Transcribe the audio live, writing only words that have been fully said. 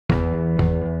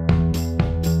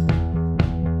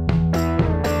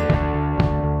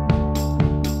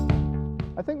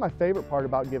I think my favorite part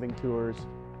about giving tours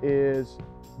is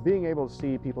being able to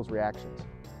see people's reactions.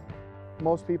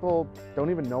 Most people don't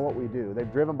even know what we do.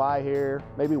 They've driven by here,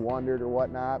 maybe wondered or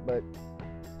whatnot, but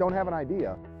don't have an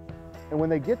idea. And when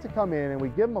they get to come in and we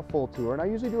give them a full tour, and I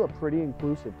usually do a pretty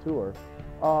inclusive tour,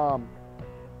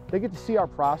 they get to see our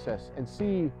process and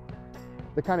see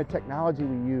the kind of technology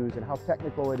we use and how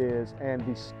technical it is and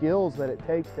the skills that it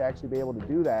takes to actually be able to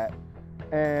do that.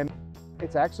 And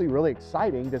it's actually really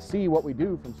exciting to see what we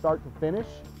do from start to finish.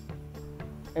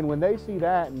 And when they see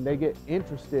that and they get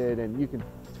interested, and you can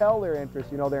tell their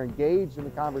interest, you know, they're engaged in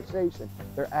the conversation,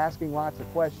 they're asking lots of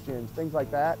questions, things like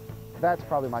that, that's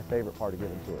probably my favorite part of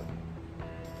giving tours.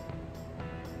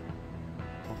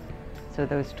 So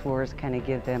those tours kind of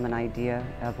give them an idea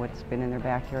of what's been in their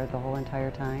backyard the whole entire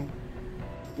time.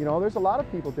 You know, there's a lot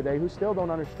of people today who still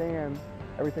don't understand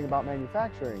everything about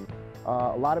manufacturing.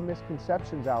 A lot of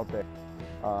misconceptions out there.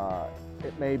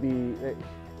 It may be,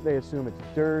 they assume it's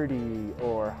dirty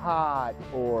or hot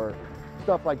or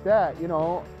stuff like that. You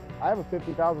know, I have a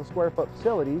 50,000 square foot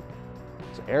facility.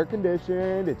 It's air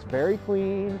conditioned, it's very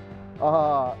clean.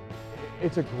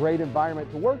 It's a great environment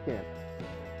to work in.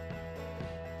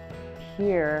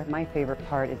 Here, my favorite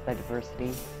part is the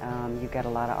diversity. You've got a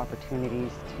lot of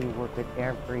opportunities to work with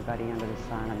everybody under the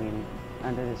sun. I mean,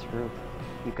 under this roof,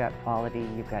 you've got quality,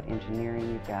 you've got engineering,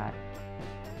 you've got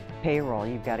payroll,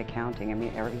 you've got accounting, I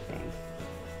mean, everything.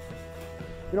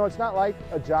 You know, it's not like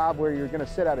a job where you're going to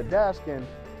sit at a desk and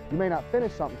you may not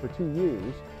finish something for 2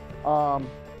 years.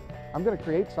 I'm going to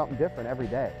create something different every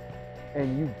day.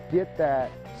 And you get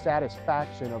that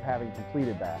satisfaction of having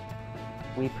completed that.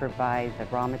 We provide the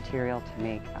raw material to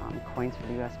make coins for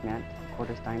the U.S. Mint,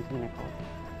 quarters, dimes, and nickels,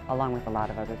 along with a lot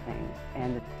of other things.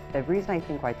 And the reason I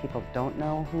think why people don't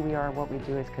know who we are or what we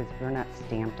do is because we're not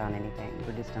stamped on anything.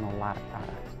 We're just in a lot of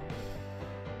products.